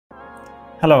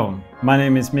Hello, my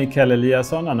name is Mikael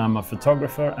Eliasson and I'm a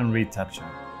photographer and retoucher.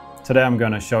 Today I'm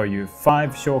going to show you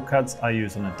 5 shortcuts I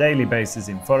use on a daily basis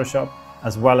in Photoshop,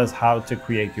 as well as how to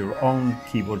create your own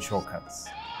keyboard shortcuts.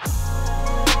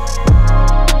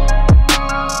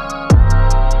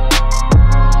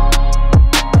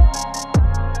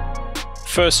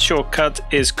 First shortcut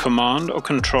is Command or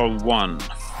Control 1.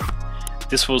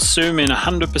 This will zoom in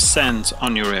 100%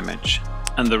 on your image.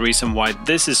 And the reason why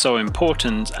this is so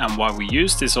important and why we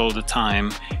use this all the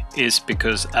time is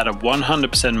because at a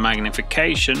 100%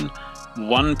 magnification,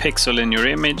 1 pixel in your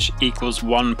image equals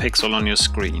 1 pixel on your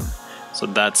screen. So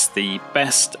that's the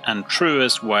best and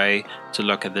truest way to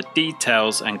look at the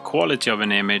details and quality of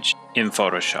an image in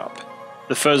Photoshop.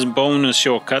 The first bonus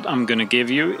shortcut I'm going to give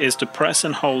you is to press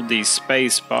and hold the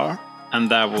spacebar,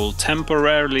 and that will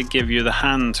temporarily give you the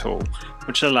hand tool,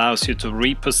 which allows you to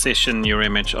reposition your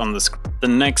image on the screen. The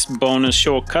next bonus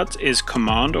shortcut is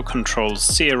Command or Control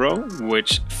 0,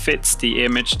 which fits the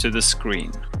image to the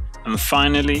screen. And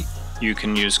finally, you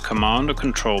can use Command or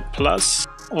Control plus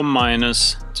or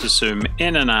minus to zoom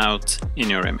in and out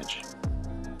in your image.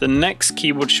 The next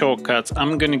keyboard shortcut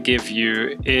I'm going to give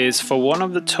you is for one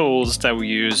of the tools that we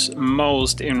use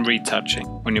most in retouching.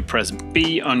 When you press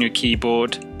B on your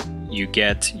keyboard, you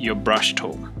get your brush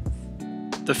tool.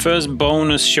 The first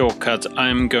bonus shortcut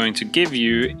I'm going to give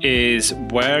you is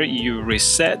where you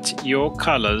reset your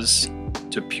colors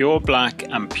to pure black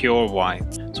and pure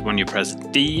white. So when you press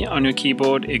D on your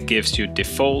keyboard, it gives you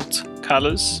default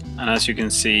colors. And as you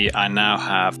can see, I now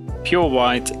have pure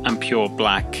white and pure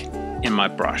black in my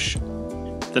brush.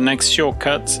 The next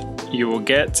shortcut you will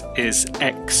get is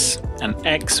X, and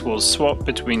X will swap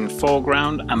between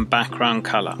foreground and background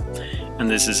color. And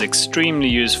this is extremely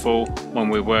useful when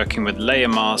we're working with layer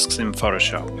masks in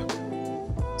Photoshop.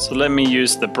 So let me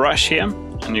use the brush here,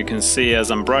 and you can see as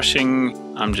I'm brushing,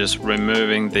 I'm just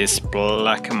removing this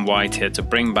black and white here to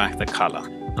bring back the color.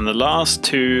 And the last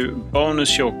 2 bonus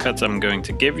shortcuts I'm going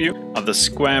to give you are the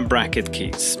square bracket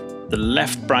keys. The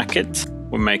left bracket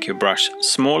will make your brush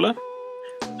smaller,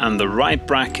 and the right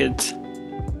bracket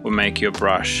will make your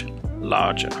brush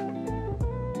larger.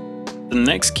 The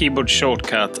next keyboard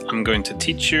shortcut I'm going to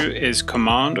teach you is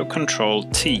Command or Control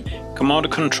T. Command or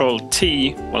Control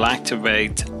T will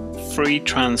activate Free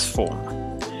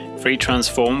Transform. Free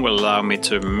Transform will allow me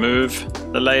to move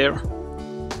the layer,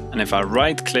 and if I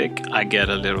right click, I get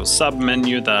a little sub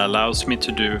menu that allows me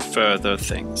to do further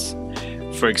things.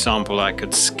 For example, I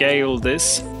could scale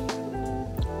this,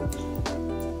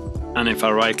 and if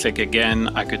I right click again,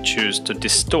 I could choose to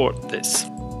distort this.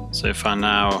 So if I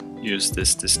now use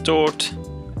this distort,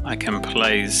 I can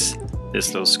place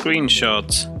this little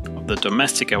screenshot of the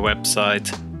Domestika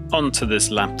website onto this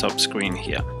laptop screen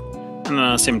here. And then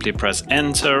I simply press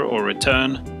enter or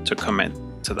return to commit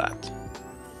to that.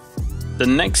 The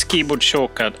next keyboard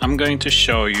shortcut I'm going to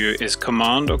show you is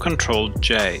Command or Control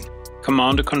J.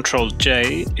 Command or Control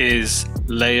J is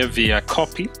layer via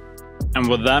copy. And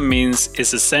what that means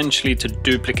is essentially to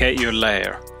duplicate your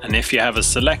layer. And if you have a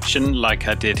selection like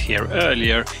I did here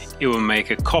earlier, it will make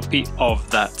a copy of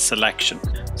that selection.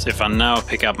 So if I now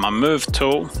pick up my move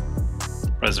tool,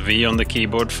 press V on the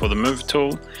keyboard for the move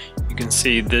tool, you can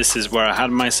see this is where I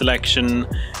had my selection,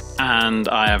 and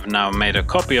I have now made a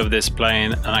copy of this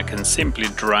plane, and I can simply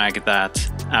drag that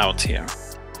out here.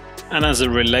 And as a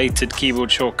related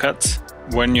keyboard shortcut,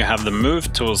 when you have the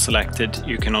move tool selected,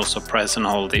 you can also press and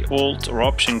hold the Alt or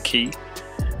Option key,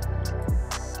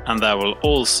 and that will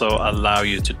also allow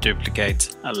you to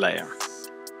duplicate a layer.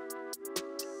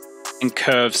 And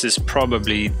curves is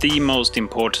probably the most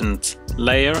important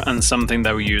layer and something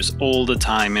that we use all the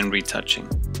time in retouching.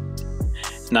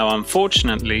 Now,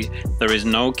 unfortunately, there is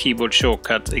no keyboard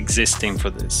shortcut existing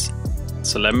for this.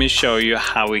 So let me show you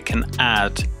how we can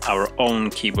add our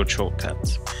own keyboard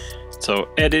shortcuts. So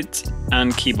Edit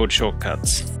and Keyboard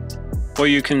Shortcuts. What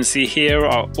you can see here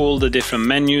are all the different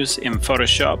menus in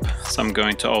Photoshop. So I'm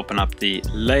going to open up the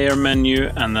layer menu,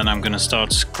 and then I'm going to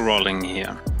start scrolling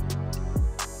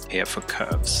here for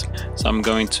curves. So I'm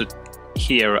going to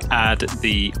here add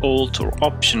the Alt or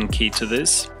Option key to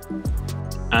this.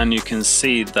 And you can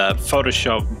see that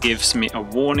Photoshop gives me a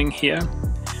warning here.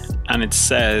 And it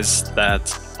says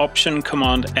that Option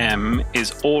Command M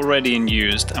is already in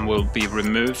use and will be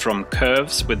removed from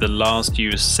curves with the last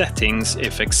used settings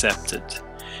if accepted.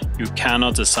 You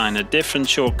cannot assign a different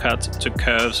shortcut to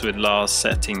curves with last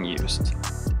setting used.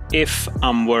 If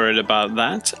I'm worried about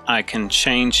that, I can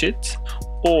change it,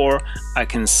 or I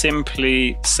can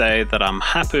simply say that I'm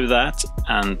happy with that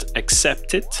and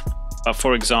accept it. But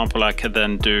for example, I could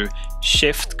then do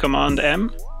Shift Command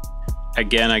M,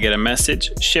 Again, I get a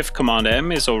message,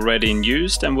 Shift-Command-M is already in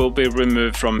use and will be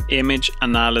removed from image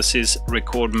analysis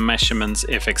record measurements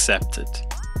if accepted.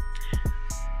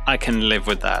 I can live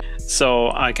with that.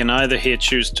 So I can either here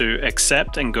choose to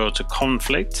accept and go to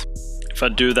conflict. If I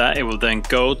do that, it will then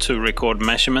go to record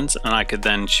measurements and I could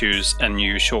then choose a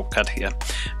new shortcut here.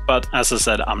 But as I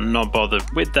said, I'm not bothered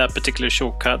with that particular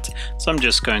shortcut, so I'm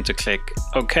just going to click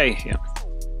OK here.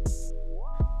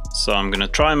 So I'm going to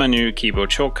try my new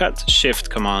keyboard shortcut,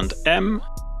 Shift-Command-M.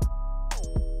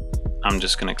 I'm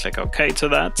just going to click OK to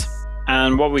that.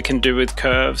 And what we can do with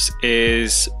curves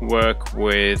is work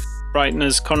with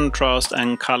brightness, contrast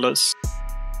and colors.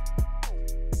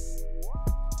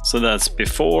 So that's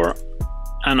before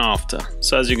and after.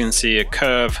 So as you can see, a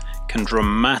curve can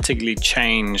dramatically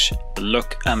change the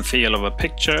look and feel of a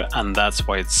picture, and that's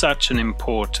why it's such an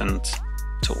important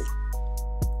tool.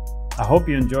 I hope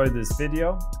you enjoyed this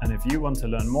video, and if you want to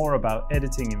learn more about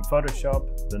editing in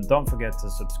Photoshop, then don't forget to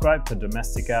subscribe to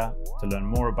Domestika to learn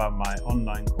more about my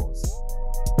online course.